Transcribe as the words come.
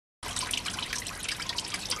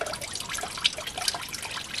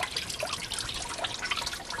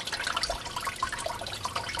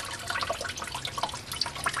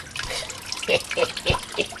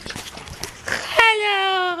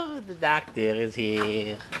doctor is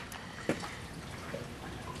here.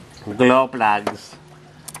 Glow plugs.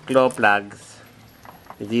 Glow plugs.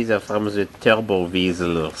 These are from the Turbo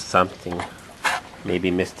Weasel or something.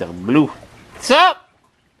 Maybe Mr. Blue. So,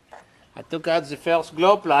 I took out the first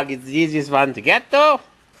glow plug. It's the easiest one to get to.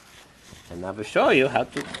 And I will show you how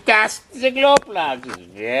to test the glow plugs.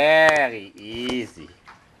 It's very easy.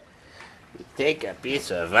 You take a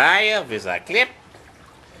piece of wire with a clip.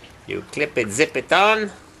 You clip it, zip it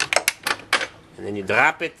on. And then you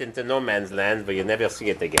drop it into no man's land where you never see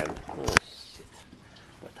it again. Oh shit.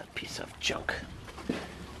 What a piece of junk.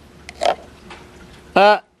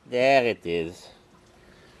 Ah, there it is.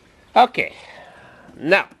 Okay.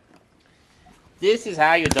 Now, this is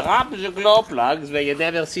how you drop the glow plugs where you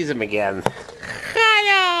never see them again.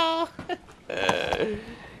 Hello!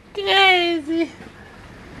 Crazy.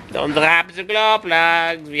 Don't drop the glow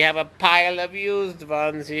plugs. We have a pile of used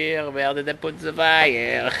ones here. Where did I put the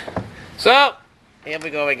wire? So, here we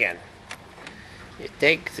go again. You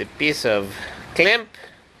take the piece of clamp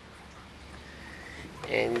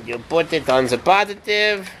and you put it on the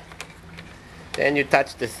positive. Then you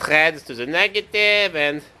touch the threads to the negative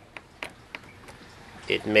and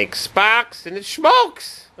it makes sparks and it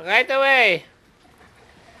smokes right away.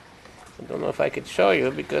 I don't know if I could show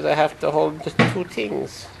you because I have to hold the two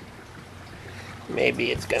things.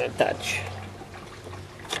 Maybe it's gonna touch.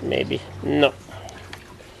 Maybe. No.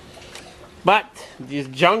 But these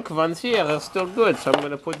junk ones here are still good, so I'm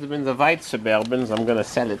gonna put them in the white Suburbans. I'm gonna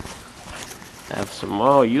sell it. I have some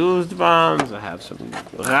more used ones. I have some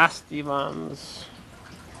rusty ones.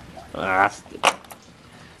 Rusty.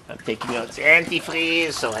 I'm taking out the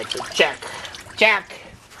antifreeze so I can check.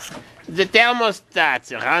 The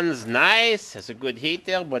thermostat runs nice, has a good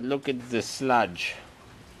heater, but look at the sludge.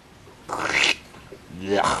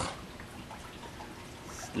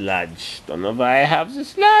 Sludge. Don't know why I have the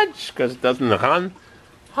sludge, because it doesn't run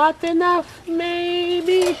hot enough,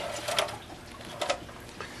 maybe.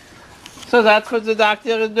 So that's what the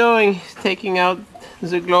doctor is doing. He's taking out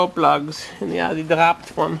the glow plugs. And yeah, he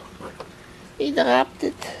dropped one. He dropped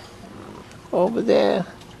it over there.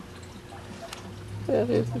 Where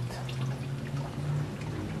is it?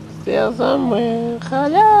 It's there somewhere.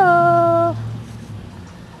 Hello!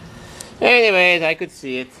 Anyways, I could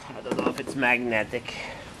see it. I don't know if it's magnetic.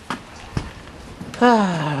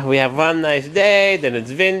 We have one nice day, then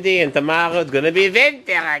it's windy, and tomorrow it's gonna be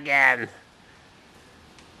winter again.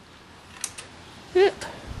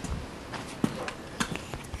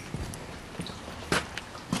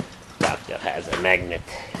 Doctor has a magnet.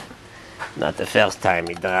 Not the first time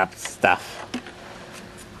he dropped stuff.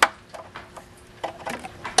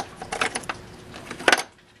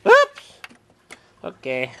 Oops!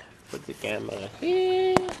 Okay, put the camera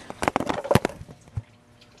here.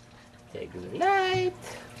 Take the light.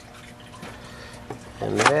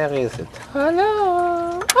 And where is it?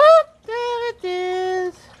 Hello! Oh, there it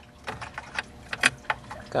is!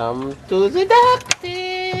 Come to the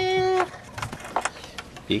doctor!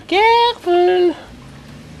 Be careful!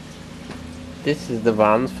 This is the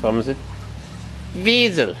one from the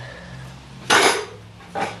Weasel.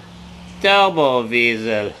 Turbo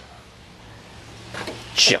Weasel.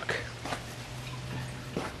 Chuck.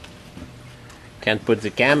 Can't put the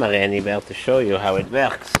camera anywhere to show you how it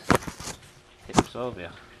works. Tips over.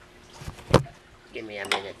 Give me a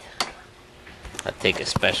minute. I'll take a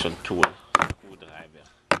special tool. Screwdriver.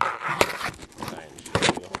 Try and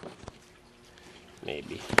show you.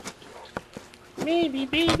 Maybe. Maybe,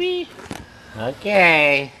 baby.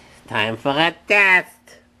 Okay. Time for a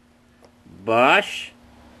test. Bosch.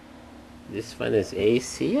 This one is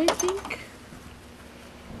AC, I think.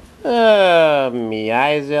 My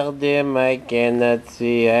eyes are dim, I cannot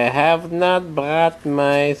see. I have not brought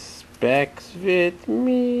my specs with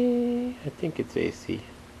me. I think it's AC.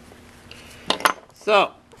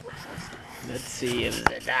 So, let's see if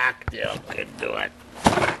the doctor can do a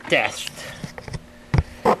test.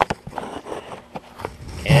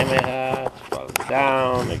 Camera, falls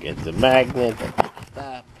down, I get the magnet, I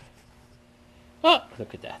stop. Oh,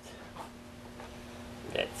 look at that.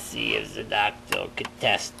 Let's see if the doctor can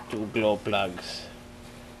test two glow plugs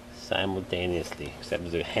simultaneously,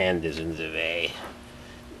 except the hand is in the way.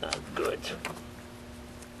 Not good.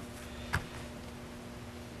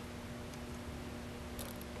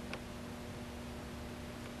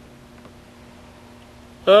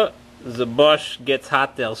 Oh, the Bosch gets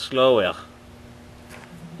hotter slower.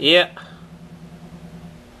 Yeah.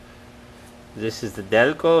 This is the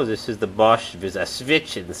Delco, this is the Bosch with a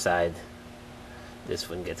switch inside. This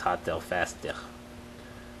one gets hotter faster.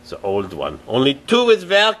 The old one. Only 2 is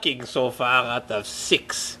working so far out of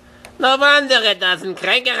 6. No wonder it doesn't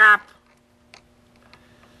crank it up.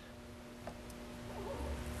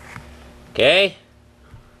 Okay.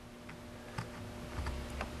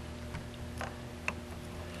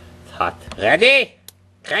 It's hot. Ready?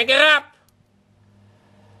 Crank it up.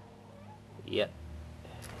 Yep.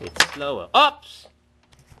 It's slower. Oops.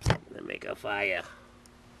 Let me make a fire.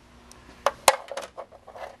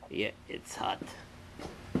 Yeah, it's hot.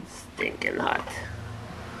 Stinking hot.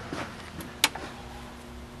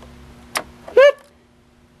 Whoop.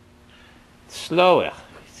 Slower.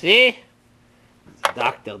 See? The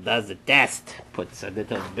doctor does a test. Puts a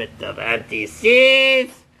little bit of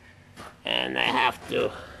anti-seize. And I have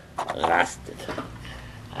to rust it.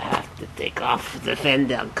 I have to take off the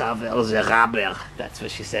fender cover, the rubber. That's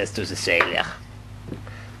what she says to the sailor.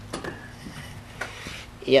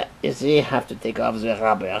 Yeah, you see, I have to take off the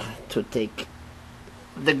rubber to take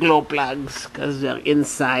the glow plugs because they're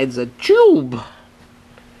inside the tube.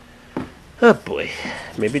 Oh boy,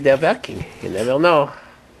 maybe they're working. You never know.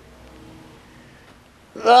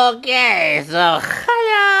 Okay, so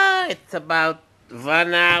hello. It's about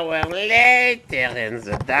 1 hour later and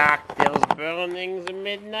the doctor's burning the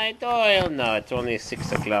midnight oil. No, it's only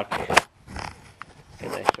 6 o'clock.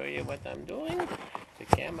 Can I show you what I'm doing? The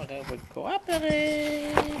camera would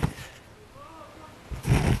cooperate.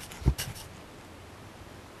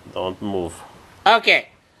 Don't move. Okay,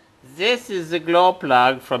 this is the glow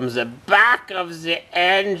plug from the back of the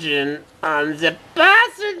engine on the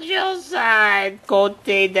passenger side. Cote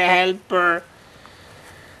the helper.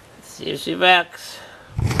 Let's see if she works.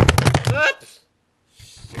 Oops!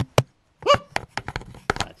 Whoop.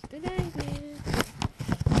 What's the name?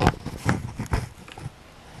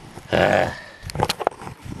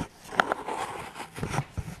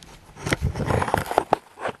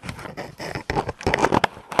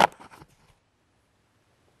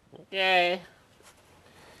 Okay.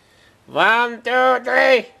 1, 2,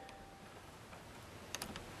 3.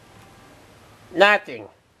 Nothing.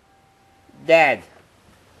 Dead.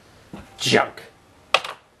 Junk.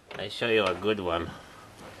 I show you a good one.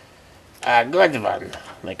 A good one.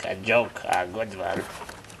 Like a joke. A good one.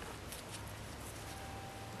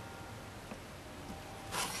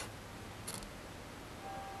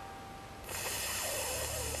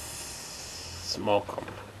 Smoke 'em.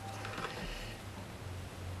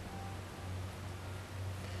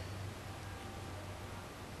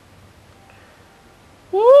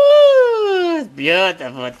 Woo!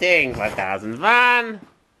 Beautiful thing for 1001.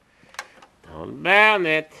 Don't burn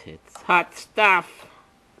it. It's hot stuff.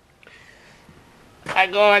 I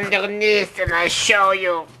go underneath and I show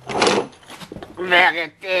you where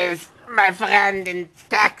it is. My friend in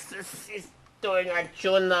Texas is doing a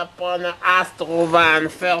tune-up on an Astro van.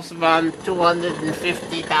 First one,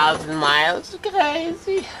 250,000 miles.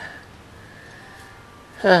 Crazy.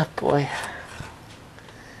 Oh boy.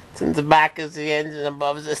 It's in the back of the engine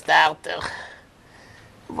above the starter.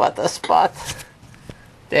 What a spot.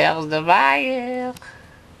 There's the wire.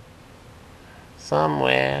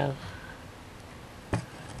 Somewhere.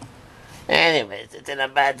 Anyways, it's in a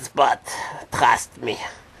bad spot. Trust me.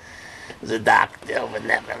 The doctor would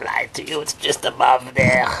never lie to you. It's just above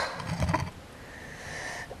there.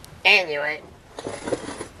 Anyway,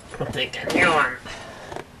 I'll take a new one.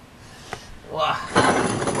 Whoa.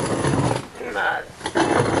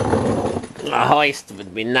 A hoist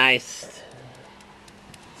would be nice.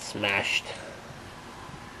 Smashed.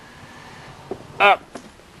 Up.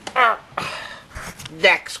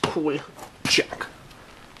 Deck's cool. Chuck.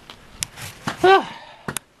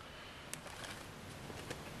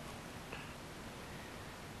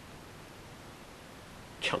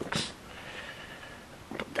 Chunks.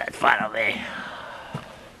 Put that far away.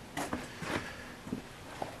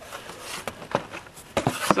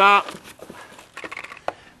 So,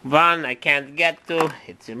 one I can't get to.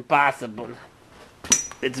 It's impossible.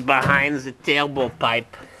 It's behind the turbo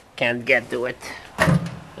pipe. Can't get to it.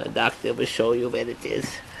 The doctor will show you where it is.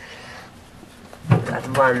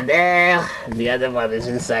 Got one there. The other one is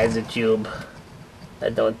inside the tube. I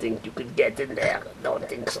don't think you could get in there. Don't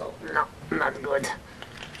think so. No, not good.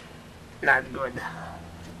 Not good.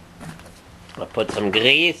 I'll put some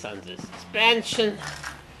grease on the suspension.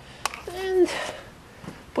 And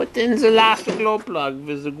put in the last glow plug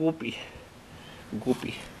with the goopy.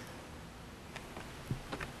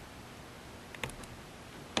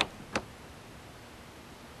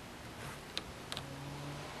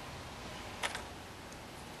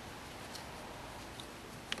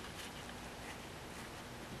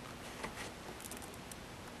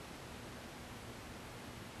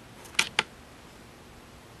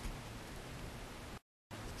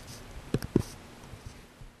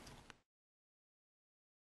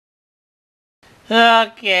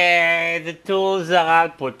 Okay, the tools are all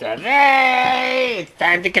put away. It's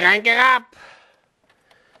time to crank it up.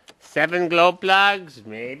 7 glow plugs,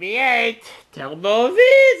 maybe 8. Turbo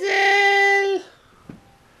Weasel.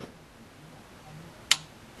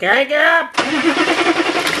 Crank it up.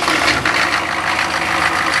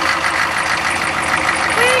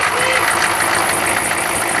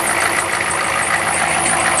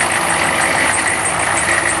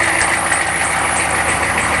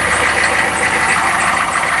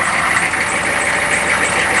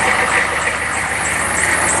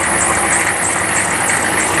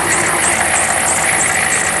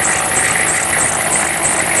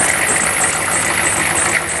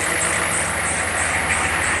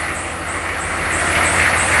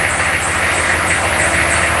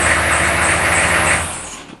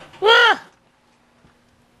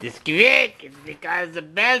 This quick, it's because the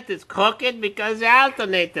belt is crooked because the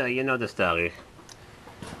alternator. You know the story.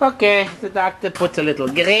 Okay, the doctor puts a little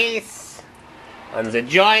grease on the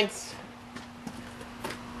joints.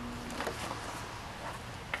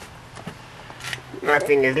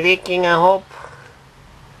 Nothing is leaking, I hope.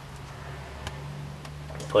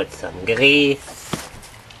 Put some grease.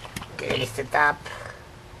 Grease it up.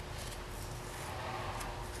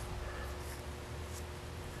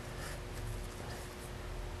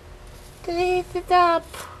 Grease it up.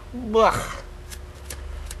 Blah.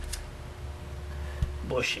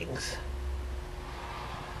 Bushings.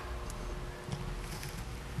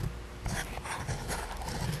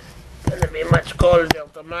 Gonna be much colder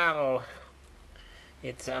tomorrow.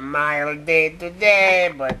 It's a mild day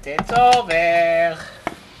today, but it's over. I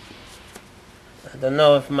don't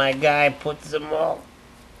know if my guy puts some more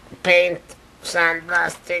paint,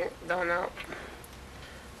 sandblasting, don't know.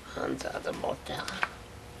 Under the motor.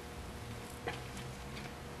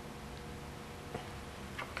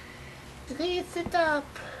 Grease it up.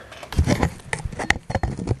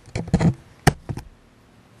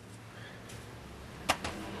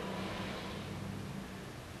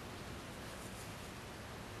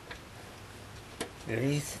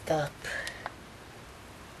 Grease it up.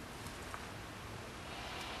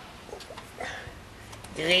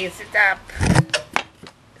 Grease it up.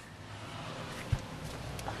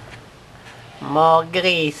 More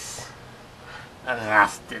grease.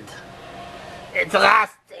 Rusted. It's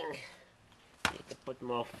rusting. Need to put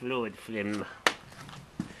more fluid film.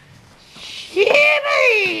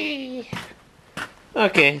 Chevy!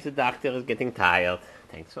 Okay, the doctor is getting tired.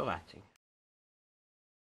 Thanks for watching.